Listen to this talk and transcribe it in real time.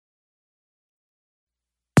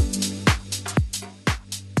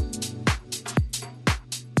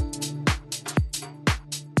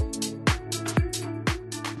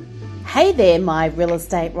Hey there, my Real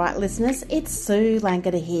Estate Right listeners. It's Sue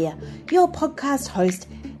Langada here, your podcast host,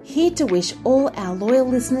 here to wish all our loyal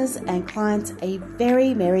listeners and clients a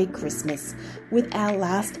very Merry Christmas with our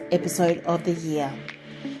last episode of the year.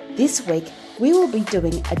 This week, we will be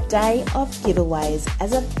doing a day of giveaways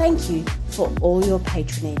as a thank you for all your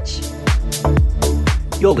patronage.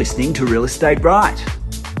 You're listening to Real Estate Right.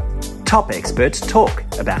 Top experts talk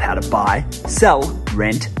about how to buy, sell,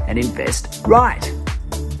 rent, and invest right.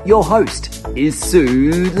 Your host is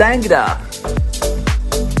Sue Langada.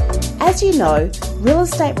 As you know, Real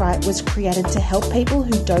Estate Right was created to help people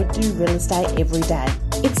who don't do real estate every day.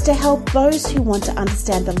 It's to help those who want to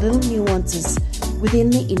understand the little nuances within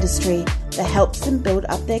the industry that helps them build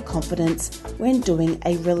up their confidence when doing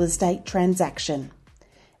a real estate transaction.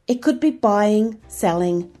 It could be buying,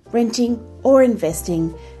 selling, renting, or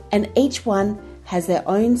investing, and each one has their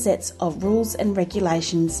own sets of rules and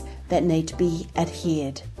regulations that need to be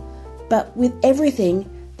adhered. But with everything,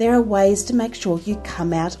 there are ways to make sure you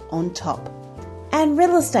come out on top. And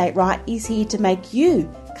Real Estate Right is here to make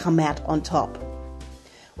you come out on top.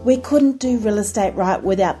 We couldn't do Real Estate Right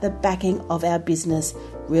without the backing of our business,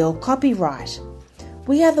 Real Copyright.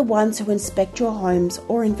 We are the ones who inspect your homes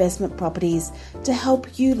or investment properties to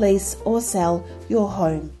help you lease or sell your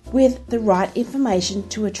home with the right information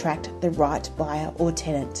to attract the right buyer or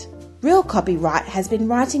tenant. Real Copyright has been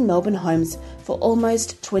writing Melbourne homes for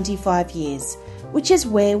almost 25 years, which is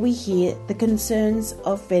where we hear the concerns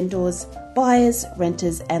of vendors, buyers,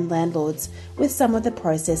 renters and landlords with some of the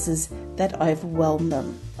processes that overwhelm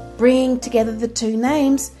them. Bringing together the two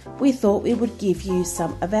names, we thought we would give you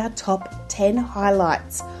some of our top 10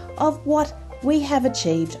 highlights of what we have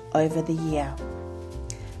achieved over the year.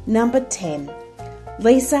 Number 10.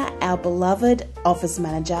 Lisa, our beloved office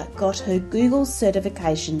manager, got her Google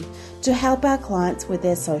certification to help our clients with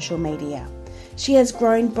their social media. She has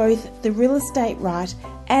grown both the Real Estate Right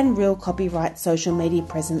and Real Copyright social media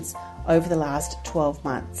presence over the last 12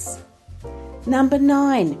 months. Number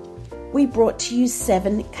 9. We brought to you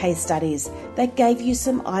 7 case studies that gave you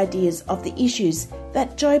some ideas of the issues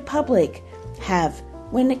that Joe Public have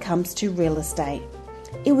when it comes to real estate.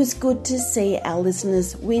 It was good to see our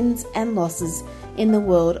listeners' wins and losses in the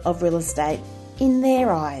world of real estate in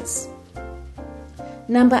their eyes.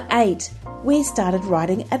 Number 8, we started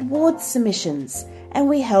writing award submissions and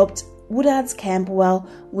we helped Woodards Camberwell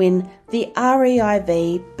win the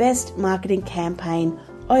REIV Best Marketing Campaign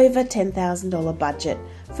over $10,000 budget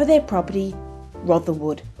for their property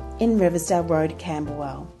Rotherwood in Riversdale Road,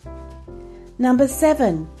 Camberwell. Number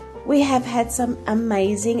 7, we have had some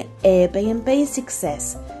amazing Airbnb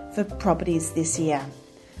success for properties this year.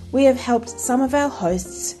 We have helped some of our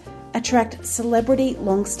hosts attract celebrity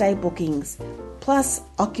long stay bookings, plus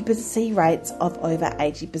occupancy rates of over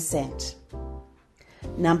 80%.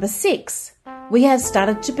 Number 6, we have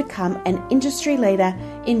started to become an industry leader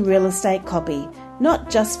in real estate copy, not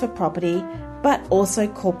just for property, but also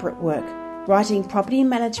corporate work, writing property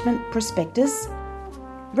management prospectus,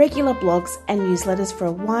 regular blogs and newsletters for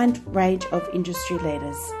a wide range of industry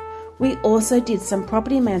leaders. We also did some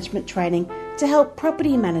property management training to help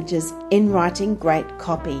property managers in writing great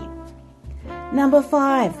copy. Number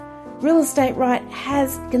 5, Real Estate Right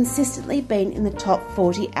has consistently been in the top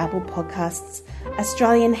 40 Apple Podcasts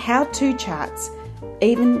Australian how-to charts,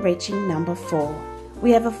 even reaching number 4.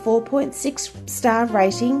 We have a 4.6 star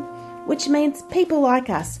rating, which means people like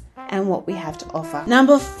us and what we have to offer.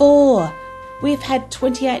 Number 4, we've had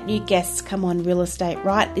 28 new guests come on Real Estate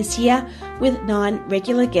Right this year, with 9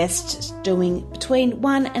 regular guests doing between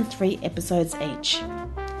 1 and 3 episodes each.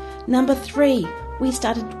 Number 3, we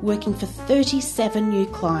started working for 37 new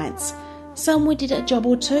clients. Some we did a job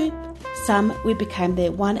or 2, some we became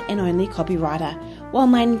their one and only copywriter, while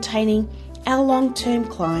maintaining our long-term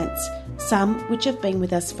clients, some which have been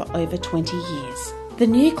with us for over 20 years. The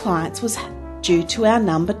new clients was due to our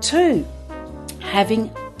number 2,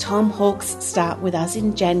 having Tom Hawkes start with us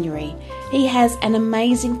in January. He has an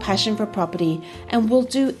amazing passion for property and will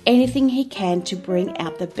do anything he can to bring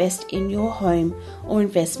out the best in your home or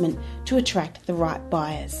investment to attract the right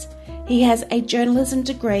buyers. He has a journalism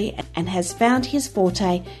degree and has found his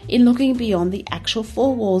forte in looking beyond the actual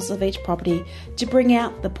 4 walls of each property to bring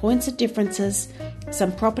out the points of differences,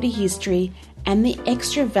 some property history, and the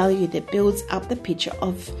extra value that builds up the picture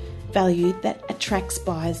of value that attracts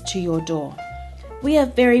buyers to your door. We are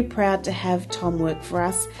very proud to have Tom work for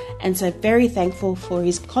us and so very thankful for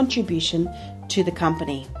his contribution to the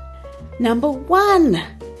company. Number 1.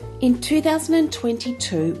 In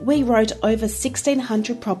 2022, we wrote over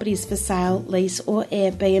 1,600 properties for sale, lease or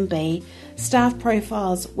Airbnb, staff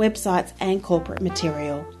profiles, websites and corporate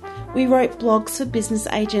material. We wrote blogs for business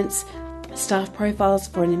agents, staff profiles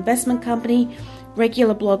for an investment company,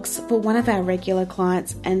 regular blogs for one of our regular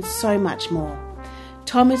clients, and so much more.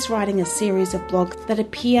 Tom is writing a series of blogs that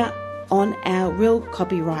appear on our Real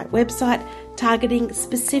Copyright website, targeting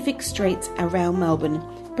specific streets around Melbourne,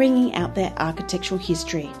 bringing out their architectural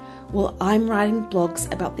history. Well, I'm writing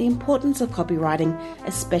blogs about the importance of copywriting,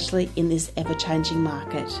 especially in this ever-changing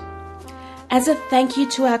market. As a thank you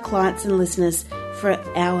to our clients and listeners for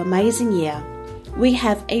our amazing year, we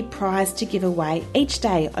have a prize to give away each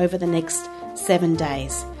day over the next 7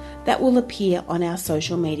 days that will appear on our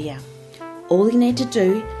social media. All you need to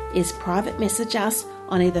do is private message us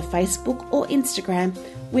on either Facebook or Instagram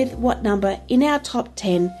with what number in our top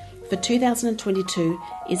 10 for 2022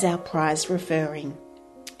 is our prize referring.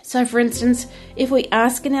 So for instance, if we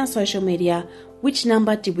ask in our social media, which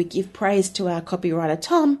number did we give praise to our copywriter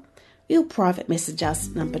Tom, you'll private message us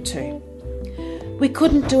number 2. We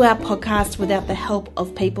couldn't do our podcast without the help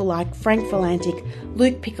of people like Frank Volantic,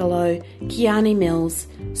 Luke Piccolo, Kiani Mills,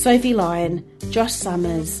 Sophie Lyon, Josh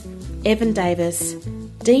Summers, Evan Davis,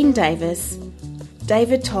 Dean Davis,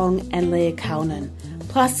 David Tong and Leah Cullinan,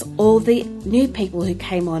 plus all the new people who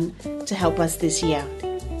came on to help us this year.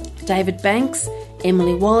 David Banks,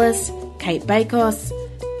 Emily Wallace, Kate Bakos,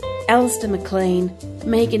 Alistair McLean,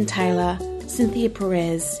 Megan Taylor, Cynthia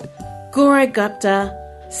Perez, Gaurav Gupta,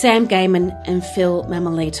 Sam Gaiman and Phil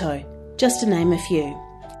Mamalito, just to name a few.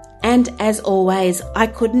 And as always, I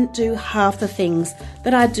couldn't do half the things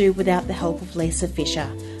that I do without the help of Lisa Fisher,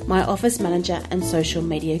 my office manager and social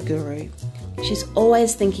media guru. She's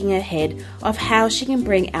always thinking ahead of how she can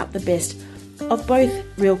bring out the best of both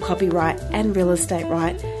Real Copyright and Real Estate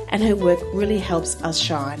Right, and her work really helps us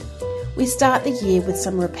shine. We start the year with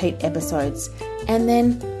some repeat episodes, and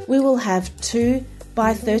then we will have 2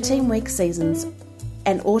 by 13-week seasons,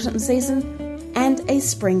 an autumn season and a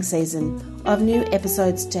spring season of new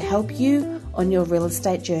episodes to help you on your real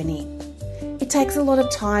estate journey. It takes a lot of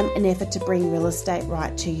time and effort to bring Real Estate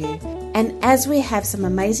Right to you, and as we have some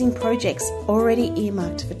amazing projects already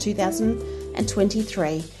earmarked for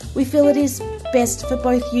 2023, we feel it is best for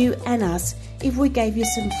both you and us if we gave you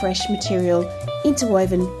some fresh material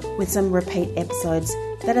interwoven with some repeat episodes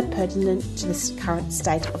that are pertinent to the current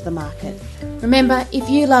state of the market. Remember, if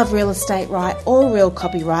you love Real Estate Right or Real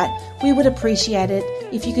Copyright, we would appreciate it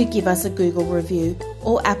if you could give us a Google review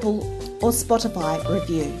or Apple or Spotify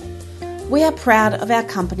review. We are proud of our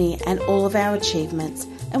company and all of our achievements,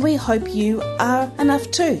 and we hope you are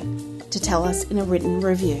enough too to tell us in a written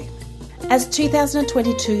review. As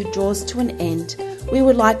 2022 draws to an end, we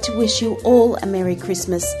would like to wish you all a Merry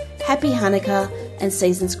Christmas, Happy Hanukkah and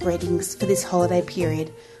season's greetings for this holiday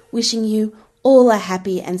period, wishing you all a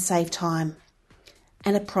happy and safe time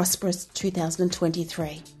and a prosperous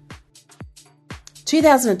 2023.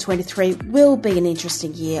 2023 will be an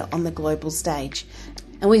interesting year on the global stage,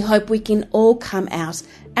 and we hope we can all come out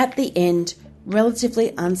at the end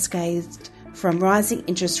relatively unscathed from rising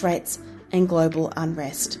interest rates and global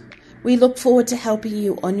unrest. We look forward to helping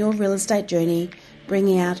you on your real estate journey,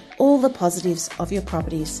 bringing out all the positives of your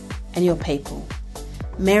properties and your people.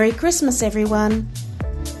 Merry Christmas, everyone!